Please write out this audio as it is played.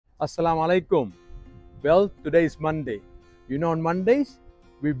Assalamu alaikum. Well, today is Monday. You know, on Mondays,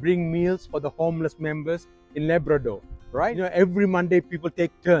 we bring meals for the homeless members in Labrador, right? You know, every Monday people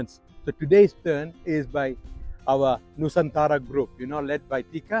take turns. So today's turn is by our Nusantara group, you know, led by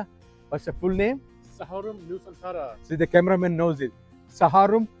Tika. What's the full name? Seharum Nusantara. See, the cameraman knows it.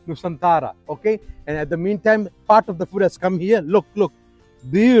 Seharum Nusantara, okay? And at the meantime, part of the food has come here. Look, look.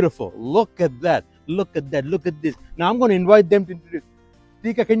 Beautiful. Look at that. Look at that. Look at this. Now I'm going to invite them to introduce.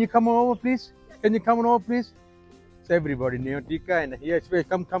 Tika, can you come on over, please? Can you come on over, please? So everybody near Tika and here,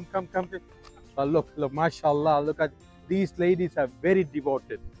 come. Look, mashallah, look at these ladies are very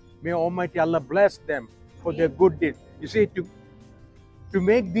devoted. May Almighty Allah bless them for their good deeds. You see, to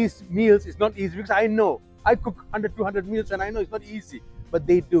make these meals is not easy because I know I cook 100, 200 meals and I know it's not easy, but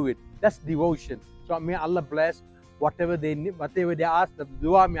they do it. That's devotion. So may Allah bless whatever they need, whatever they ask, the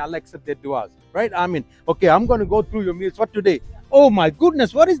dua, may Allah accept their duas. Right? Ameen. Okay, I'm going to go through your meals. What today? Oh my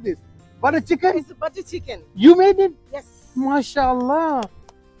goodness, what is this? Butter chicken? It's butter chicken. You made it? Yes. MashaAllah.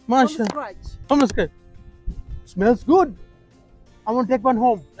 MashaAllah. Almost good. Smells good. I want to take one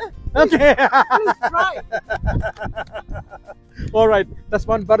home. Okay. Please try. All right, that's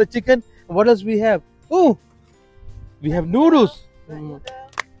one butter chicken. What else we have? Oh, we have noodles.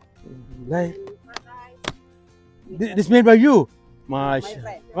 This made by you? My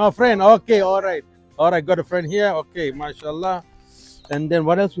friend. My friend. Okay, all right. All right, got a friend here. Okay, mashallah. And then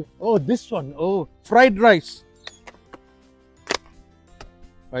what else? Oh, this one. Oh, fried rice.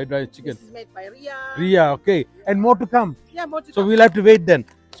 Fried rice chicken. This is made by Ria. Ria, okay. And more to come. Yeah, more to So come. we'll have to wait then.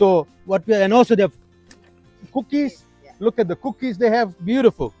 So what we and also they have cookies. Yeah. Look at the cookies they have.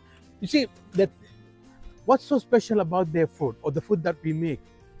 Beautiful. You see that what's so special about their food or the food that we make?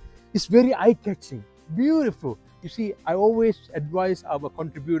 It's very eye-catching. Beautiful. You see, I always advise our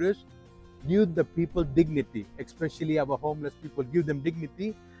contributors, give the people dignity, especially our homeless people, give them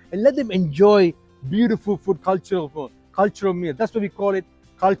dignity and let them enjoy beautiful food, cultural meal. That's what we call it,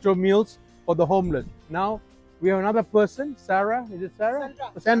 cultural meals for the homeless. Now, we have another person, Sarah. Is it Sarah?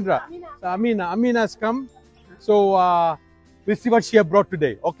 Sandra. Ameena. So Ameena has come. So we'll see what she has brought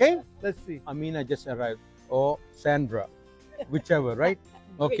today. Okay? Let's see. Ameena just arrived. Or Sandra. Whichever, right?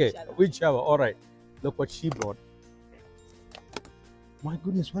 Okay. Whichever. All right. Look what she brought. My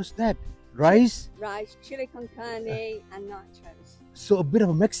goodness, what's that? Rice? Rice, chili con carne, and nachos. So a bit of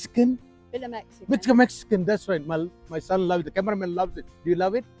a Mexican? Bit of Mexican. Mexican, that's right. My son loves it. The cameraman loves it. Do you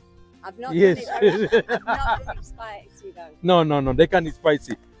love it? I've not Yes. done it. I've not done it spicy though. No. They can't eat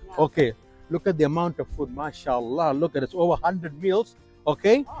spicy. No. Okay. Look at the amount of food. MashaAllah. Look at it. It's over 100 meals.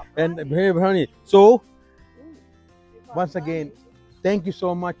 Okay. Oh, And blimey. honey. So, You've got once blimey. again, thank you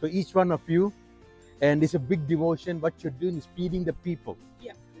so much for each one of you. And it's a big devotion. What you're doing is feeding the people.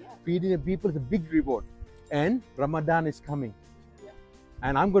 Yeah. Feeding the people is a big reward. And Ramadan is coming. Yeah.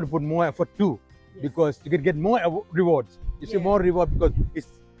 And I'm going to put more effort too. Yes. Because you can get more rewards. You see Yeah. more reward because it's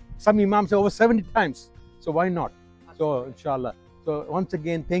some imams say over 70 times. So why not? So Absolutely. inshallah. So once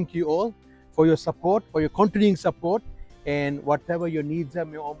again, thank you all for your support, for your continuing support. And whatever your needs are,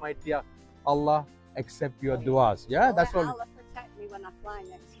 may Almighty Allah accept your duas. Yeah, that's May all. Allah protect me when I fly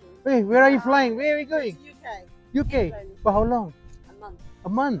next week. Hey, where are you flying? Where are you going? UK. UK. For how long? A month. A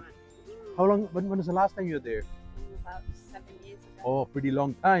month. How long? When was the last time you were there? About 7 years ago. Oh, pretty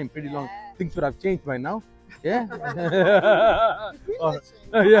long time. Pretty long. Yeah. Things would have changed by now. Yeah. Oh,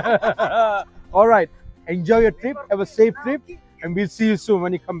 Really? yeah. All right. Enjoy your trip. Have a safe trip, and we'll see you soon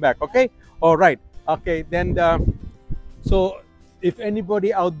when you come back. Okay. All right. Okay. Then, so if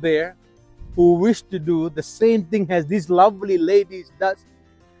anybody out there who wish to do the same thing as these lovely ladies does,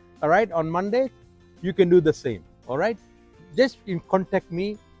 all right, on Monday, you can do the same. All right. Just contact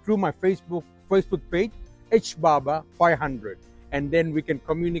me through my Facebook page, hbaba500, and then we can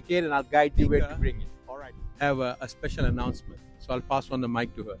communicate, and I'll guide you where to bring it. All right. Have a special announcement. So I'll pass on the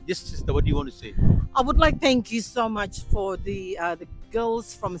mic to her. Yes, sister, what do you want to say? I would like to thank you so much for the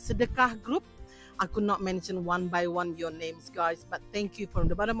girls from Sadaqa group. I could not mention one by one your names, guys, but thank you from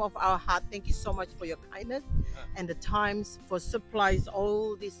the bottom of our heart. Thank you so much for your kindness and the times for supplies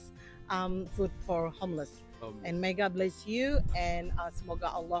all this food for homeless. And may God bless you, and semoga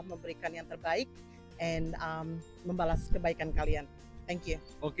Allah memberikan yang terbaik and membalas kebaikan kalian. Thank you.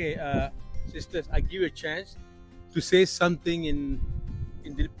 Okay, sisters, I give you a chance to say something in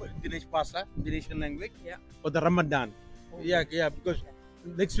Indonesian language, Yeah. for the Ramadan. Yeah, because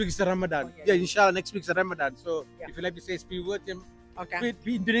next week is the Ramadan. Okay. Yeah, inshallah, next week is the Ramadan. So Yeah. if you like to say a few words, Okay.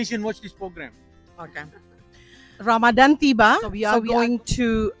 be Indonesian, watch this program. Okay. Ramadan tiba, so we are going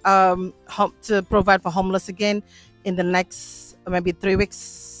to provide for homeless again in the next maybe 3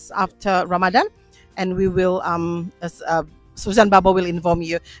 weeks after Ramadan, and we will Suzan Baba will inform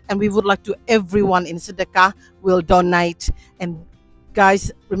you. And we would like to everyone in Sadaqa will donate. And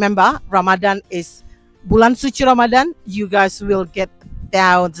guys, remember, Ramadan is Bulan Suci Ramadan. You guys will get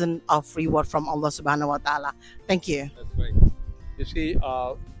thousands of reward from Allah Subhanahu Wa Taala. Thank you. That's right. You see,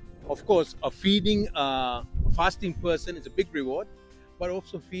 of course, feeding a fasting person is a big reward, but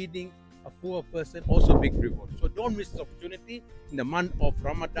also feeding a poor person also a big reward. So don't miss the opportunity. In the month of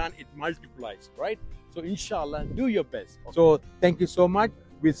Ramadan, it multiplies, right? So inshallah, do your best. So thank you so much.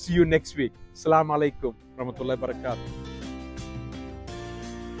 We'll see you next week. Assalamu alaikum warahmatullahi wabarakatuh.